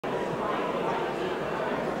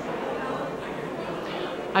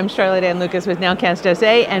I'm Charlotte Ann Lucas with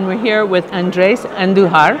NowcastSA, and we're here with Andres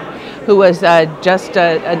Andujar, who was just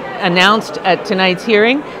announced at tonight's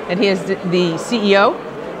hearing that he is the CEO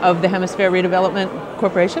of the HemisFair Redevelopment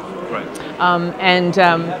Corporation. Right.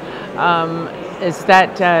 Is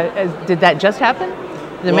that did that just happen?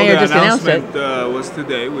 The mayor just announced it. The announcement was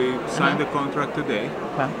today. We signed the contract today.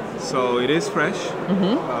 Wow. So it is fresh.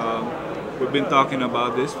 We've been talking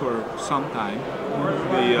about this for some time.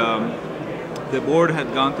 The board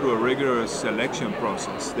had gone through a rigorous selection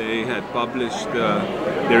process. They had published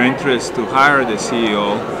their interest to hire the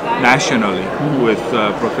CEO nationally with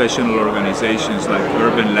professional organizations like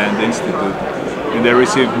Urban Land Institute. And they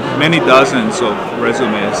received many dozens of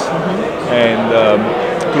resumes. And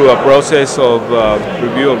through a process of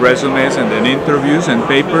review of resumes and then interviews and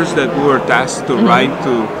papers that we were tasked to write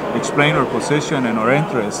to explain our position and our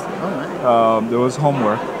interest, there was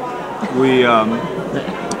homework.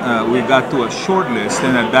 We got to a short list,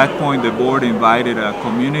 and at that point the board invited a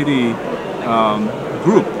community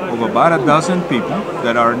group of about a dozen people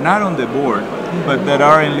that are not on the board but that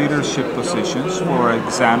are in leadership positions. For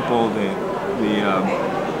example, the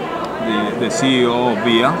CEO of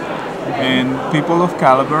VIA, and people of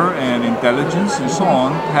caliber and intelligence and so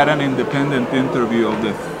on had an independent interview of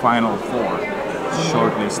the final four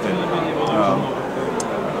shortlisted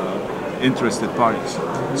interested parties.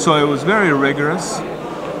 So it was very rigorous,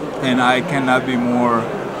 and I cannot be more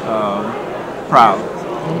proud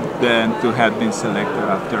than to have been selected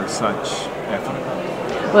after such effort.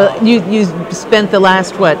 Well, you spent the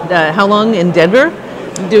last, how long in Denver?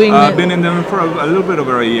 I've been in Denver for a little bit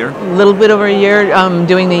over a year. A little bit over a year,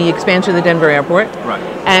 doing the expansion of the Denver airport. Right.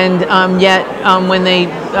 And yet, when they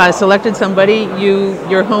selected somebody,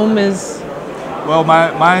 your home is? Well,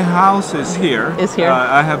 my house is here. Is here.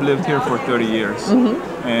 I have lived here for 30 years.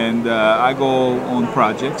 And I go on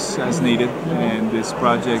projects as needed. And this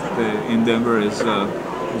project in Denver is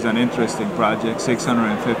an interesting project,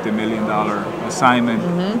 $650 million assignment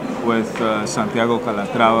with Santiago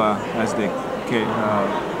Calatrava as the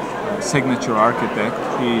signature architect.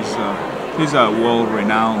 He's a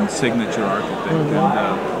world-renowned signature architect,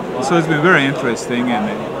 and so it's been very interesting.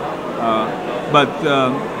 But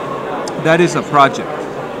that is a project,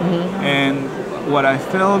 and what I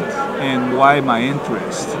felt and why my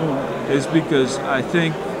interest is because I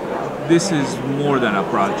think this is more than a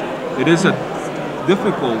project. It is a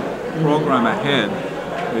difficult program ahead.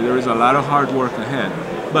 There is a lot of hard work ahead,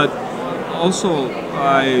 but also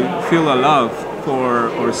I feel a love for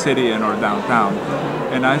our city and our downtown,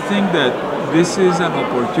 and I think that this is an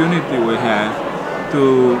opportunity we have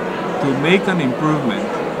to make an improvement,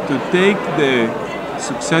 to take the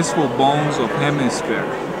successful bones of HemisFair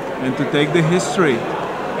and to take the history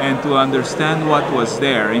and to understand what was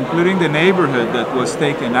there, including the neighborhood that was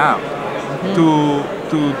taken out, to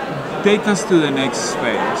take us to the next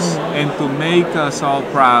phase and to make us all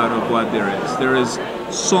proud of what there is. There is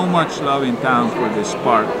so much love in town for this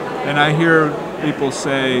park, and I hear people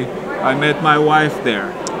say, I met my wife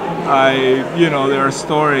there. There are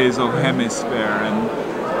stories of HemisFair,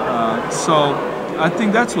 and so I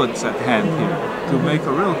think that's what's at hand here, to make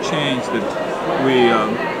a real change that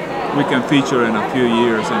we can feature in a few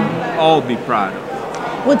years and all be proud of.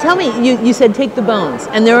 Well, tell me, you said take the bones,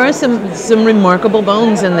 and there are some remarkable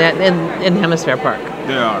bones in HemisFair Park.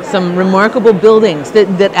 There are. Some remarkable buildings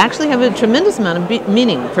that actually have a tremendous amount of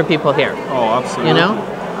meaning for people here. Oh, absolutely. You know?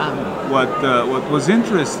 What was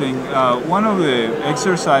interesting, one of the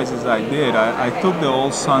exercises I did, I took the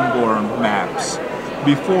old Sunborn maps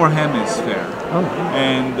before HemisFair.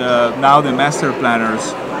 And now the master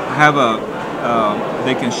planners have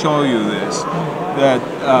they can show you this, that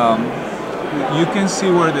you can see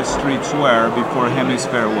where the streets were before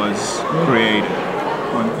HemisFair was created.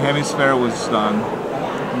 When HemisFair was done,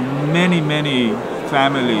 many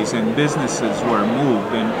families and businesses were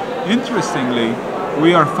moved. And interestingly,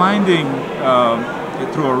 we are finding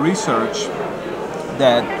through our research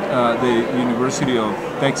that the University of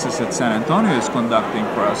Texas at San Antonio is conducting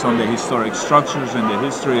for us on the historic structures and the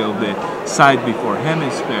history of the site before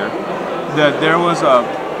HemisFair, that there was a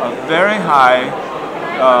very high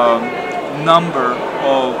number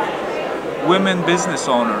of women business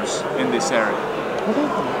owners in this area.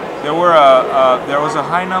 There was a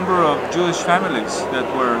high number of Jewish families that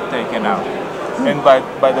were taken out. And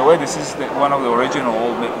by the way, this is one of the original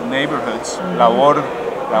old neighborhoods, Labor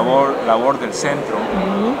del Centro.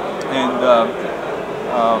 And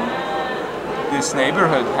this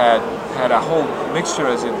neighborhood had a whole mixture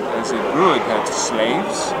as it grew. It had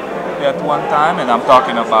slaves at one time, and I'm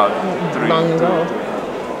talking about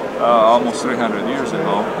almost 300 years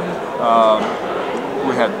ago.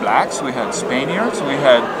 We had blacks, we had Spaniards, we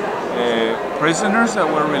had prisoners that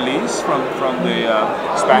were released from the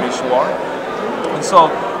Spanish War. And so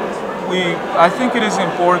I think it is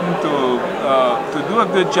important to do a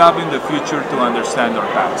good job in the future to understand our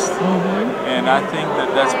past. And I think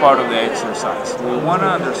that that's part of the exercise. We want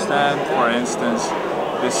to understand, for instance,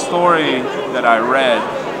 the story that I read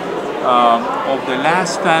of the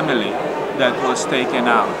last family that was taken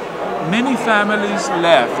out. Many families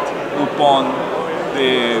left upon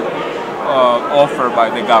the offer by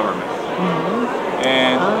the government.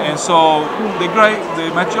 And so the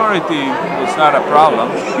majority was not a problem,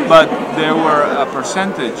 but there were a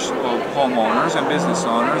percentage of homeowners and business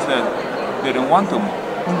owners that didn't want to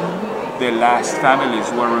move. The last families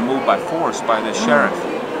were removed by force by the sheriff.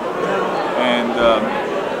 And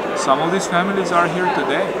some of these families are here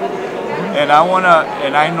today. And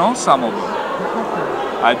I know some of them.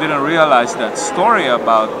 I didn't realize that story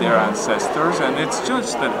about their ancestors, and it's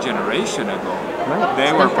just a generation ago. Right.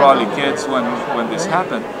 They were probably kids when this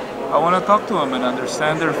happened. I want to talk to them and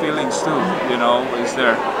understand their feelings too. You know, is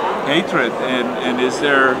there hatred, and is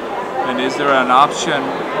there an option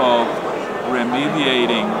of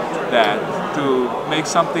remediating that to make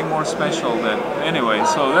something more special? Anyway,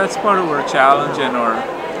 so that's part of our challenge and our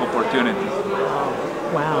opportunity.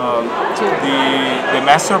 Wow. The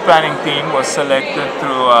master planning team was selected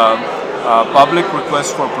through a public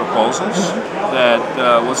request for proposals that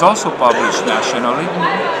was also published nationally.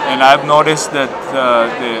 And I've noticed that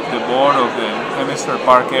the board of the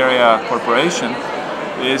HemisFair Area Corporation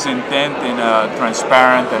is intent in a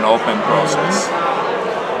transparent and open process.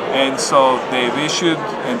 And so they've issued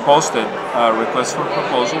and posted a request for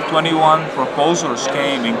proposal. 21 proposals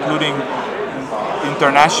came, including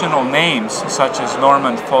international names such as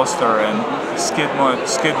Norman Foster and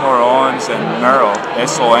Skidmore, Owens and Merrill,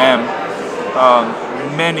 SOM.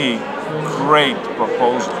 Many great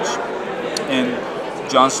proposals. And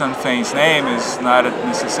Johnson Fain's name is not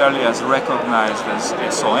necessarily as recognized as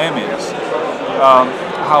SOM is.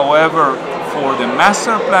 However, for the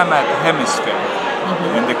master plan at HemisFair,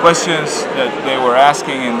 and the questions that they were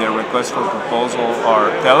asking in their request for proposal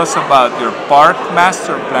are, tell us about your park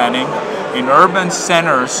master planning in urban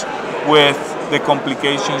centers with the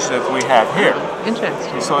complications that we have here.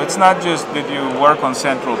 Interesting. So it's not just that you work on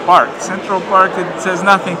Central Park. Central Park, it has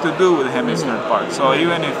nothing to do with HemisFair Park. So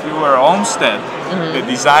even if you were Olmsted, the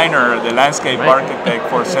designer, the landscape architect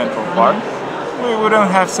for Central Park, we wouldn't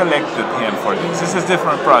have selected him for this. This is a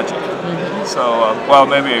different project. So, well,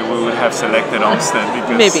 maybe we would have selected Olmsted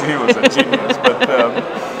because he was a genius, but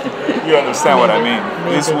you understand what I mean.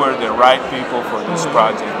 These were the right people for this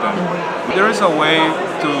project. And there is a way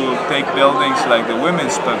to take buildings like the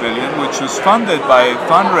Women's Pavilion, which was funded by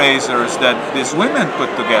fundraisers that these women put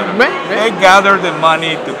together. They gathered the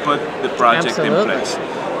money to put the project in place.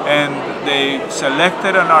 And they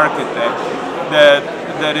selected an architect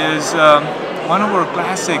that is one of our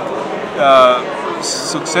classic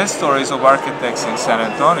success stories of architects in San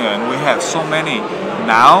Antonio, and we have so many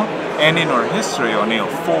now and in our history, O'Neill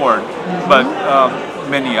Ford, but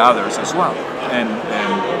many others as well, and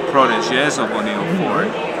proteges of O'Neill Ford,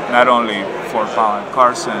 not only Fort Powell and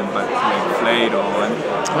Carson, but like Flato,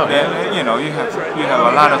 and you know, you have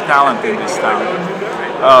a lot of talent in this town.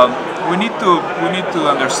 We need to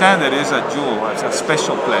understand that it's a jewel, it's a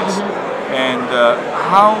special place, and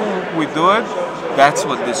how we do it. That's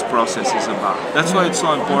what this process is about. That's why it's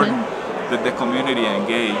so important that the community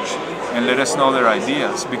engage and let us know their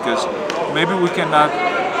ideas, because maybe we cannot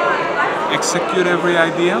execute every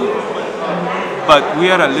idea, but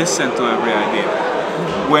we ought to listen to every idea.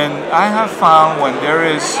 When I have found when there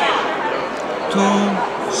is two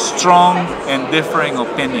strong and differing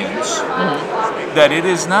opinions, that it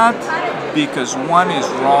is not because one is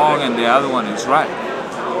wrong and the other one is right,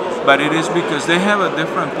 but it is because they have a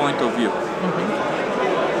different point of view.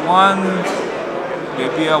 One may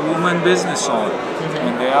be a woman business owner,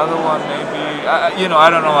 and the other one may be, you know, I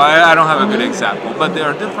don't know, I don't have a good example, but there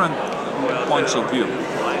are different points of view.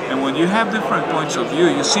 And when you have different points of view,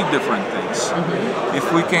 you see different things.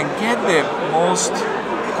 If we can get the most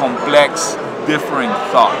complex, differing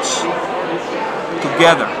thoughts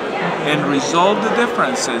together and resolve the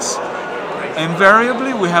differences,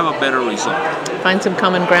 invariably we have a better result. Find some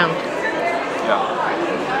common ground. Yeah.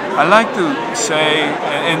 I like to say,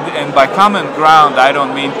 and by common ground, I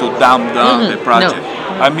don't mean to dumb down the project.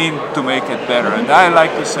 No. I mean to make it better. And I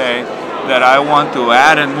like to say that I want to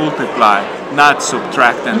add and multiply, not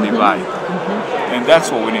subtract and divide. And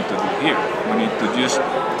that's what we need to do here. We need to just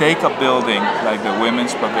take a building like the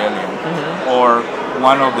Women's Pavilion or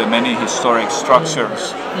one of the many historic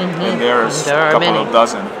structures, and there are a couple of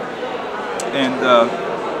dozen, and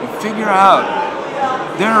and figure out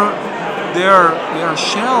they're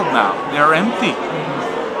shelled now. They're empty.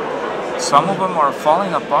 Some of them are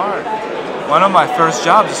falling apart. One of my first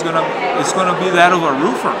jobs is gonna be that of a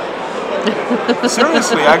roofer.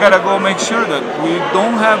 Seriously, I gotta go make sure that we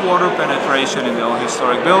don't have water penetration in the old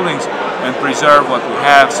historic buildings and preserve what we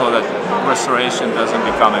have so that restoration doesn't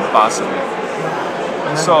become impossible.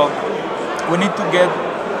 And so we need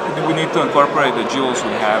to incorporate the jewels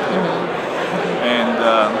we have here.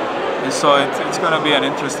 And so it's going to be an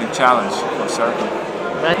interesting challenge for certain.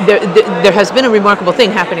 There has been a remarkable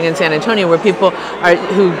thing happening in San Antonio where people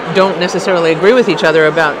who don't necessarily agree with each other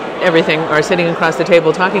about everything are sitting across the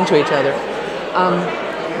table talking to each other.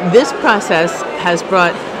 This process has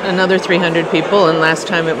brought another 300 people, and last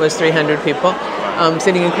time it was 300 people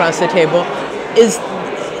sitting across the table.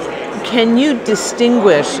 Can you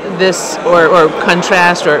distinguish this or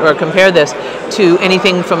contrast or compare this to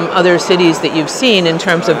anything from other cities that you've seen in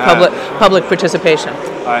terms of public participation?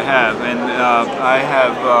 I have, and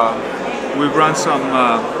we've run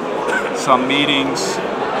some meetings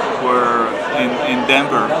where in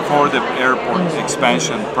Denver for the airport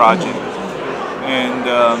expansion project, and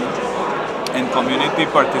community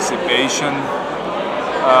participation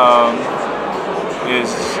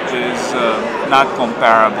is not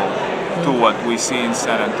comparable to what we see in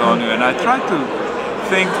San Antonio. And I try to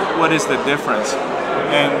think what is the difference,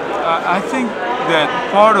 and I think that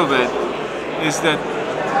part of it is that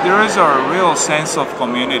there is a real sense of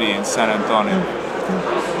community in San Antonio.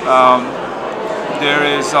 There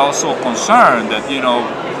is also concern that, you know,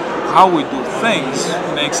 how we do things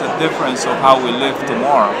makes a difference of how we live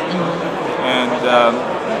tomorrow.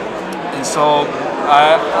 And so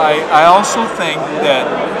I also think that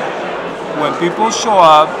when people show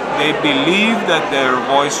up, they believe that their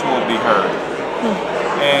voice will be heard.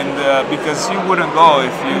 And because you wouldn't go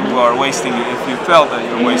if you felt that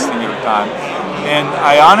you're wasting your time. And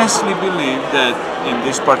I honestly believe that in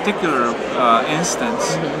this particular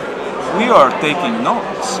instance, we are taking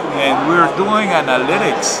notes and we're doing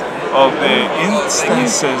analytics of the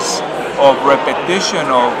instances of repetition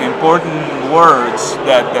of important words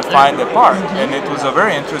that define the park. And it was a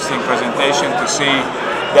very interesting presentation to see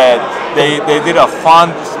that they did a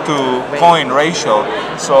font to coin ratio.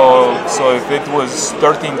 So if it was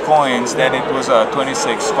 13 coins, then it was a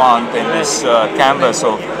 26 font in this canvas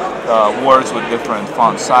of words with different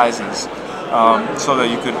font sizes, so that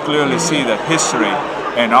you could clearly see that history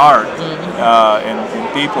and art and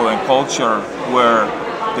people and culture were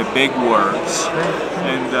the big words.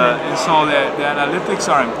 And so the analytics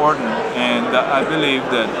are important, and I believe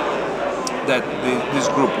that this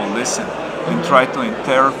group will listen and try to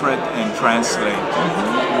interpret and translate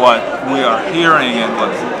what we are hearing and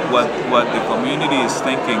what the community is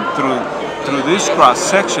thinking through this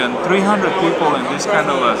cross-section. 300 people in this kind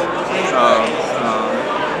of a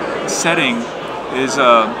setting is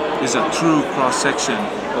a true cross-section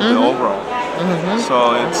of the overall.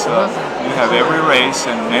 So it's you have every race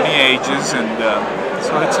and many ages, and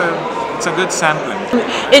so it's a good sampling.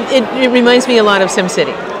 It reminds me a lot of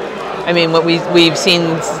SimCity. I mean, what we've seen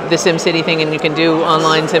the SimCity thing, and you can do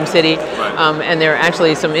online SimCity, and there are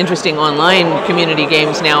actually some interesting online community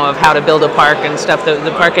games now of how to build a park and stuff.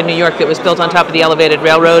 The park in New York that was built on top of the elevated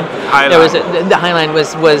railroad, there was the Highline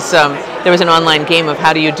was there was an online game of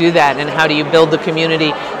how do you do that, and how do you build the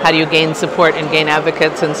community, how do you gain support and gain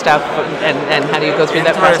advocates and stuff, and how do you go through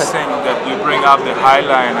that process. Interesting that you bring up the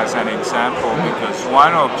Highline as an example, because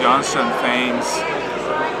one of Johnson Fain's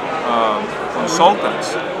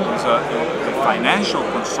consultants, who's a financial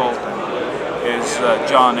consultant, is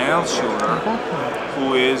John Elshuler,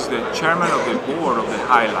 who is the chairman of the board of the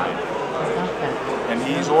Highline. And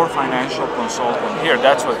he's our financial consultant here.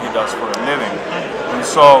 That's what he does for a living. And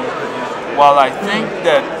so, while I think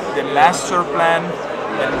that the master plan,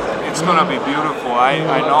 and it's going to be beautiful,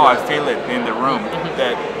 I know, I feel it in the room,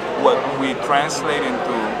 that what we translate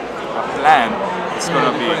into a plan is going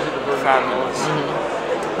to be fabulous.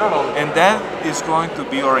 And that is going to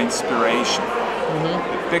be our inspiration.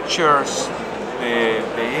 The pictures, the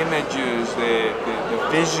images, the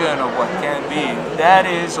vision of what can be, that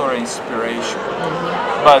is our inspiration.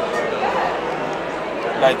 But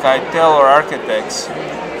like I tell our architects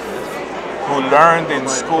who learned in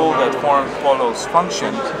school that form follows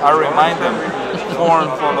function, I remind them form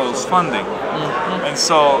follows funding. And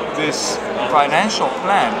so this financial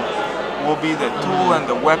plan will be the tool and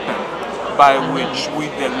the weapon by which we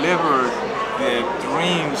deliver the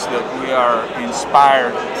dreams that we are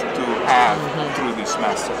inspired to have through this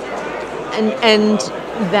master plan. And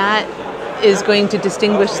that is going to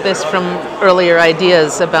distinguish this from earlier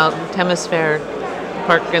ideas about HemisFair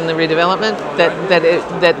HPARC and the redevelopment,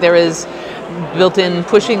 that there is built-in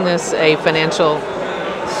pushing this a financial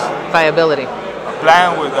viability. A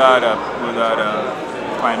plan without a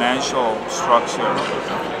financial structure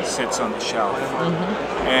sits on the shelf.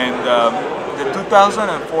 And the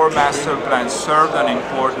 2004 master plan served an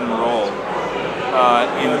important role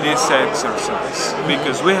in this exercise,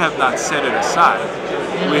 because we have not set it aside.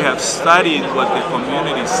 We have studied what the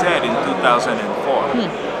community said in 2004.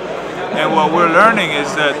 And what we're learning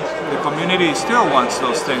is that the community still wants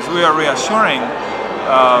those things. We are reassuring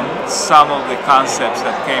some of the concepts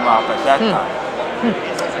that came up at that time.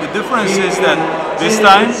 The difference is that this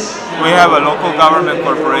time we have a local government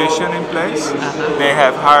corporation in place. They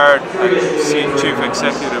have hired a chief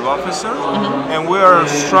executive officer, and we are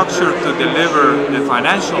structured to deliver the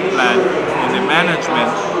financial plan and the management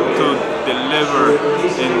to deliver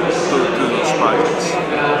to those projects.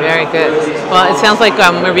 Very good. Well, it sounds like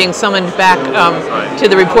we're being summoned back to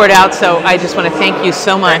the report out, so I just want to thank you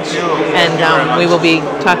so much. Thank you. And Thank you very much. we will be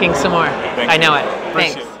talking some more. Thank I you. know it.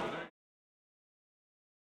 Appreciate Thanks. it.